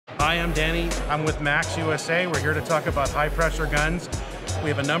Hi, I'm Danny. I'm with Max USA. We're here to talk about high pressure guns. We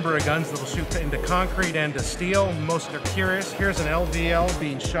have a number of guns that will shoot into concrete and to steel. Most are curious. Here's an LVL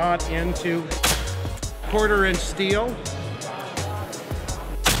being shot into 1/4 inch steel.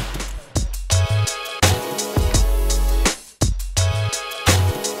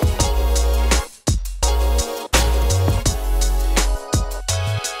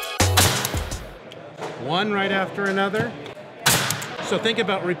 One right after another. So think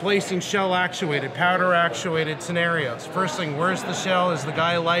about replacing shell actuated, powder actuated scenarios. First thing, where's the shell? Is the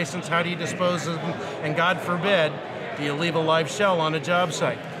guy licensed? How do you dispose of them? And God forbid, do you leave a live shell on a job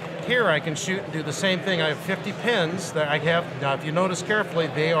site? Here I can shoot and do the same thing. I have 50 pins that I have. Now if you notice carefully,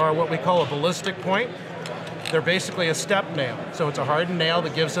 they are what we call a ballistic point. They're basically a step nail. So it's a hardened nail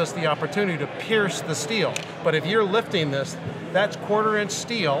that gives us the opportunity to pierce the steel. But if you're lifting this, that's 1/4 inch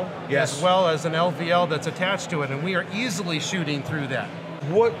steel, yes, as well as an LVL that's attached to it, and we are easily shooting through that.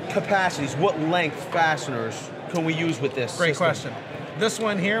 What capacities, what length fasteners can we use with this Great system? question. This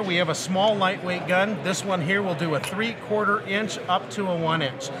one here, we have a small lightweight gun. This one here will do a 3/4 inch up to a 1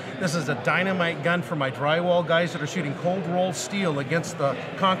 inch. This is a dynamite gun for my drywall guys that are shooting cold rolled steel against the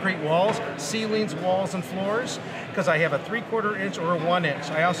concrete walls, ceilings, walls, and floors, because I have a 3/4 inch or a 1 inch.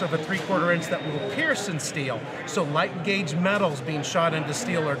 I also have a 3/4 inch that will pierce in steel. So light gauge metals being shot into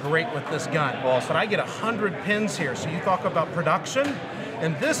steel are great with this gun. Awesome. But I get 100 pins here. So you talk about production.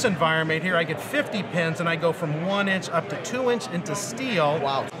 In this environment here, I get 50 pins and I go from 1 inch up to 2 inch into steel,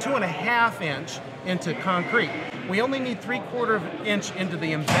 wow, 2.5 inch into concrete. We only need 3/4 inch into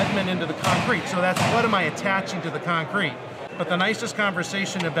the embedment into the concrete. So that's what am I attaching to the concrete. But the nicest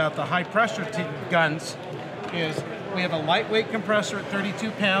conversation about the high pressure guns is we have a lightweight compressor at 32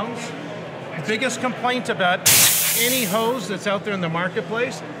 pounds. Biggest complaint about any hose that's out there in the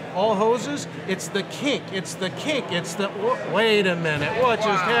marketplace, all hoses, it's the kink, it's the kink, it's the, wait a minute, what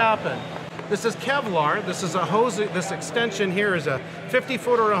just happened? This is Kevlar, this is a hose, this extension here is a 50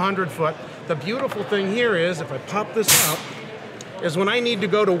 foot or 100 foot. The beautiful thing here is, if I pop this out, is when I need to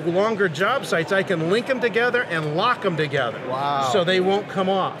go to longer job sites, I can link them together and lock them together. Wow. So they won't come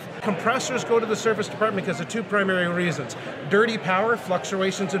off. Compressors go to the service department because of two primary reasons. Dirty power,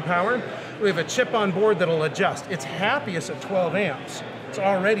 fluctuations in power. We have a chip on board that'll adjust. It's happiest at 12 amps. It's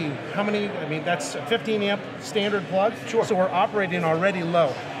already, how many, I mean, that's a 15 amp standard plug. Sure. So we're operating already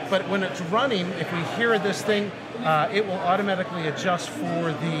low. But when it's running, if we hear this thing, it will automatically adjust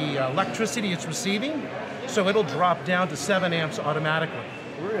for the electricity it's receiving. So it'll drop down to 7 amps automatically.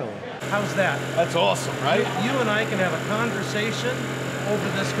 Really? How's that? That's awesome, right? You and I can have a conversation over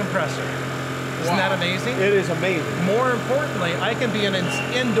this compressor. Isn't that amazing? It is amazing. More importantly, I can be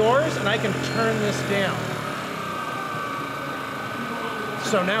indoors and I can turn this down.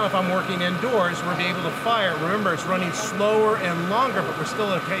 So now if I'm working indoors, we'll be able to fire. Remember, it's running slower and longer, but we're still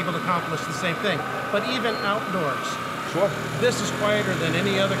able to accomplish the same thing. But even outdoors, sure, this is quieter than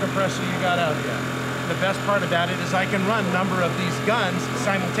any other compressor you got out there. The best part about it is I can run a number of these guns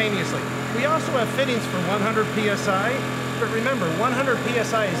simultaneously. We also have fittings for 100 PSI, but remember, 100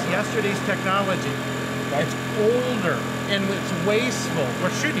 PSI is yesterday's technology. It's older and it's wasteful.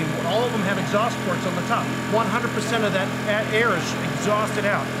 We're shooting, all of them have exhaust ports on the top. 100% of that air is exhausted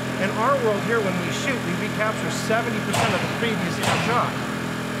out. In our world here, when we shoot, we recapture 70% of the previous air shot.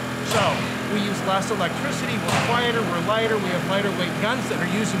 So, we use less electricity, we're quieter, we're lighter, we have lighter weight guns that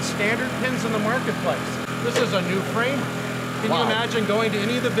are using standard pins in the marketplace. This is a new framer. Can you imagine going to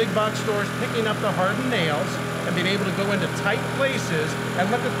any of the big box stores, picking up the hardened nails, and being able to go into tight places, and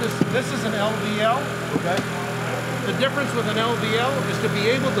look at this, this is an LVL. Okay. The difference with an LVL is to be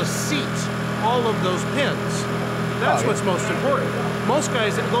able to seat all of those pins. That's what's most important. Most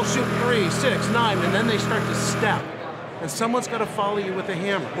guys, they'll shoot 3, 6, 9, and then they start to step. And someone's got to follow you with a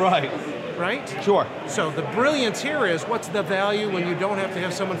hammer. Right. Right? Sure. So the brilliance here is, what's the value when you don't have to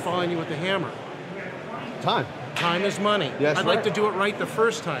have someone following you with a hammer? Time. Time is money. Yes, I'd like to do it right the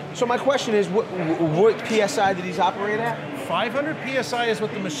first time. So my question is, what PSI did these operate at? 500 PSI is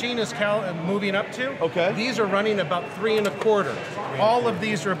what the machine is moving up to. Okay. These are running about 3 1/4. All of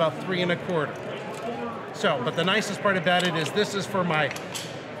these are about 3 1/4. So, but the nicest part about it is this is for my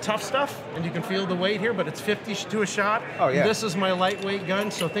tough stuff, and you can feel the weight here, but it's 50 to a shot. Oh, yeah. This is my lightweight gun,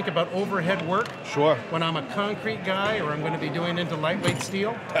 so think about overhead work. Sure. When I'm a concrete guy, or I'm going to be doing into lightweight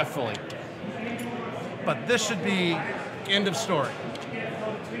steel. Definitely. But this should be end of story.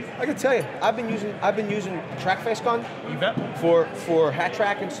 I can tell you, I've been using track face gun. You bet. For hat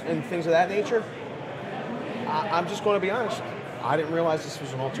track and things of that nature. I'm just going to be honest. I didn't realize this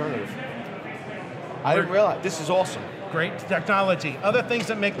was an alternative. I didn't realize. This is awesome. Great technology. Other things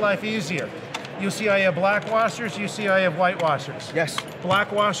that make life easier. You see I have black washers, you see I have white washers. Yes.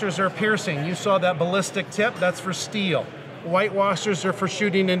 Black washers are piercing. You saw that ballistic tip, that's for steel. White washers are for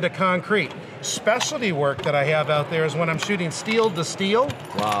shooting into concrete. Specialty work that I have out there is when I'm shooting steel to steel.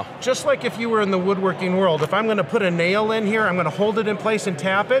 Wow. Just like if you were in the woodworking world, if I'm gonna put a nail in here, I'm gonna hold it in place and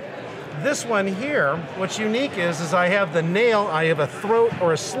tap it. This one here, what's unique is I have the nail, I have a throat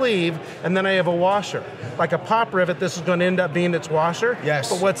or a sleeve, and then I have a washer. Like a pop rivet, this is gonna end up being its washer.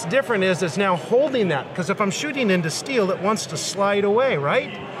 Yes. But what's different is it's now holding that, because if I'm shooting into steel, it wants to slide away,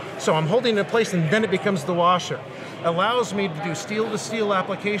 right? So I'm holding it in place and then it becomes the washer. Allows me to do steel to steel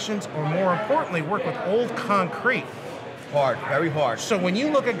applications, or more importantly, work with old concrete. Hard, very hard. So when you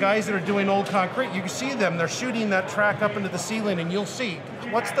look at guys that are doing old concrete, you can see them, they're shooting that track up into the ceiling, and you'll see,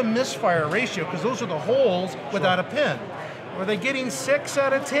 what's the misfire ratio? Because those are the holes without a pin. Are they getting 6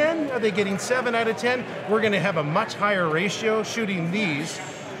 out of 10? Are they getting 7 out of 10? We're gonna have a much higher ratio shooting these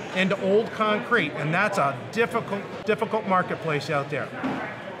into old concrete, and that's a difficult marketplace out there.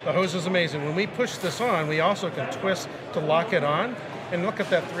 The hose is amazing. When we push this on, we also can twist to lock it on, and look at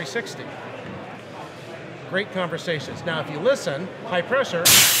that 360. Great conversations. Now, if you listen, high pressure,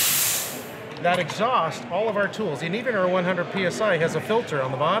 that exhaust, all of our tools, and even our 100 PSI has a filter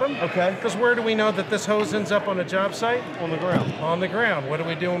on the bottom. Okay. Because where do we know that this hose ends up on a job site? On the ground. On the ground. What do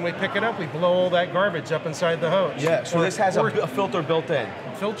we do when we pick it up? We blow all that garbage up inside the hose. Yeah, so this has a filter built in.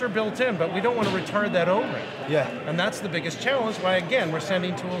 Filter built in, but we don't want to retard that O-ring. Yeah. And that's the biggest challenge, why again, we're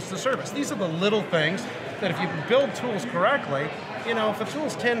sending tools to service. These are the little things that if you build tools correctly, you know, if a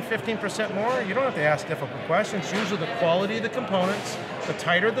tool's 10, 15% more, you don't have to ask difficult questions. Usually the quality of the components, the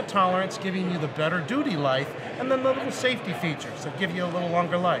tighter the tolerance, giving you the better duty life, and then the little safety features that give you a little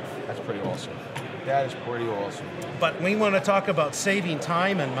longer life. That's pretty awesome. That is pretty awesome. But we want to talk about saving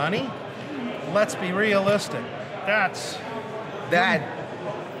time and money. Let's be realistic. That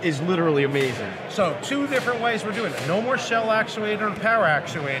is literally amazing. So 2 different ways we're doing it. No more shell actuated or power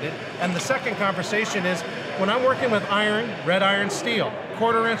actuated. And the second conversation is when I'm working with iron, red iron steel,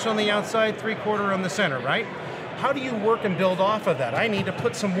 1/4 inch on the outside, 3/4 on the center, right? How do you work and build off of that? I need to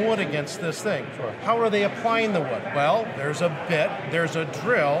put some wood against this thing. Sure. How are they applying the wood? Well, there's a bit, there's a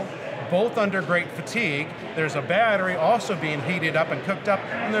drill, both under great fatigue. There's a battery also being heated up and cooked up,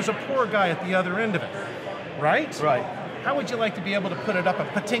 and there's a poor guy at the other end of it, right? Right. How would you like to be able to put it up and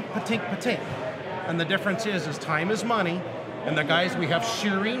patink, patink, patink? And the difference is time is money. And the guys, we have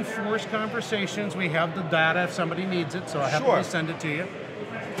shearing force conversations. We have the data if somebody needs it, so I have to send it to you.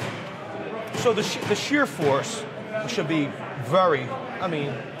 So the shear force should be very, I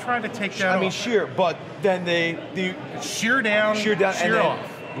mean... Try to take that off. Shear, but then the shear down, shear and then, off.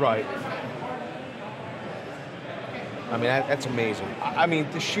 Right. I mean, that's amazing. I mean,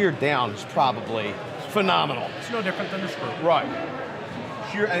 the shear down is probably phenomenal. It's no different than the screw. Right.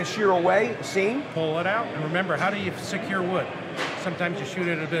 Shear away, same? Pull it out, and remember, how do you secure wood? Sometimes you shoot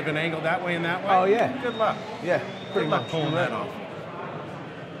it at a bit of an angle that way and that way. Oh, yeah. Good luck. Yeah, pretty much pulling that off.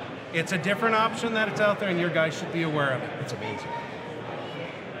 It's a different option that it's out there, and your guys should be aware of it. It's amazing.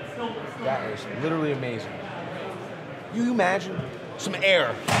 That is literally amazing. You imagine some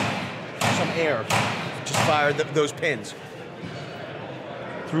air, just fire those pins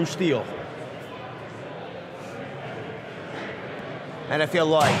through steel. And I feel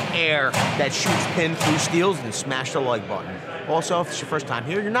like air that shoots pin through steels, and smash the like button. Also, if it's your first time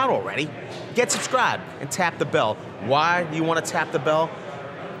here, you're not already, get subscribed and tap the bell. Why do you want to tap the bell?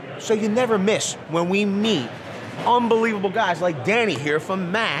 So you never miss when we meet unbelievable guys like Danny here from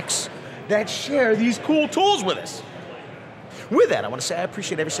Max that share these cool tools with us. With that, I want to say I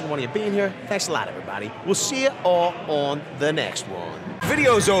appreciate every single one of you being here. Thanks a lot, everybody. We'll see you all on the next one.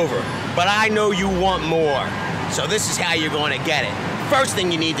 Video's over, but I know you want more. So this is how you're going to get it. First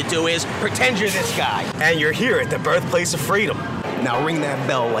thing you need to do is pretend you're this guy. And you're here at the birthplace of freedom. Now ring that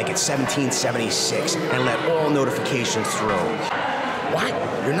bell like it's 1776 and let all notifications through. What?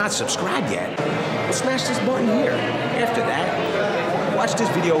 You're not subscribed yet? Well, smash this button here. After that, watch this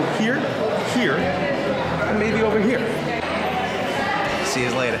video here, and maybe over here. See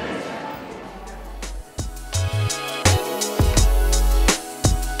you later.